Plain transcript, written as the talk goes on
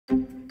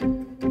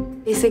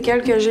Les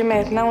séquelles que j'ai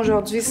maintenant,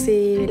 aujourd'hui,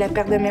 c'est la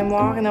perte de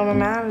mémoire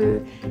énormément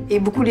et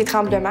beaucoup les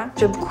tremblements.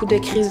 J'ai beaucoup de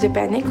crises de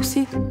panique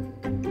aussi.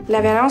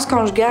 La violence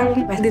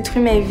conjugale a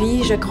détruit ma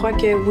vie, je crois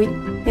que oui,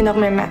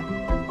 énormément.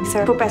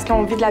 C'est pas parce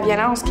qu'on vit de la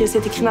violence que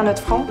c'est écrit dans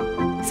notre front.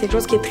 C'est quelque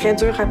chose qui est très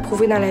dur à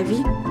prouver dans la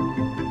vie.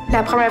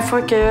 La première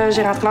fois que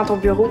j'ai rentré dans ton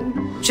bureau,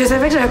 je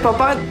savais que j'avais pas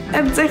peur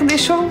de me dire des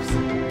choses.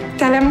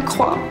 T'allais me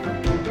croire.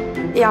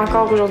 Et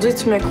encore aujourd'hui,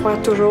 tu me crois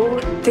toujours.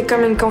 T'es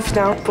comme une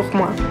confidente pour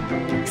moi.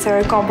 C'est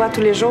un combat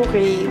tous les jours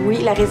et oui,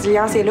 la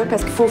résilience est là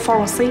parce qu'il faut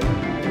foncer.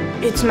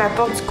 Et tu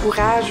m'apportes du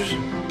courage.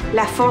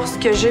 La force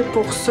que j'ai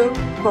pour ça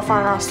va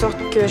faire en sorte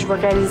que je vais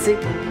réaliser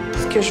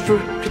ce que je veux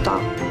plus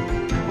tard.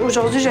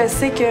 Aujourd'hui, je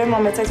sais que mon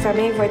médecin de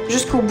famille va être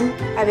jusqu'au bout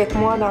avec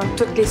moi dans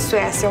toutes les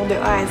situations de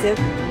A à Z.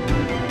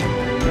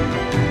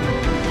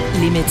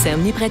 Les médecins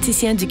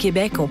omnipraticiens du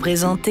Québec ont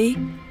présenté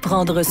 «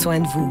 Prendre soin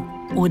de vous ».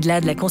 Au-delà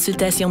de la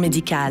consultation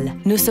médicale,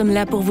 nous sommes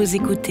là pour vous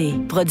écouter,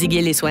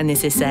 prodiguer les soins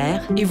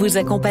nécessaires et vous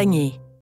accompagner.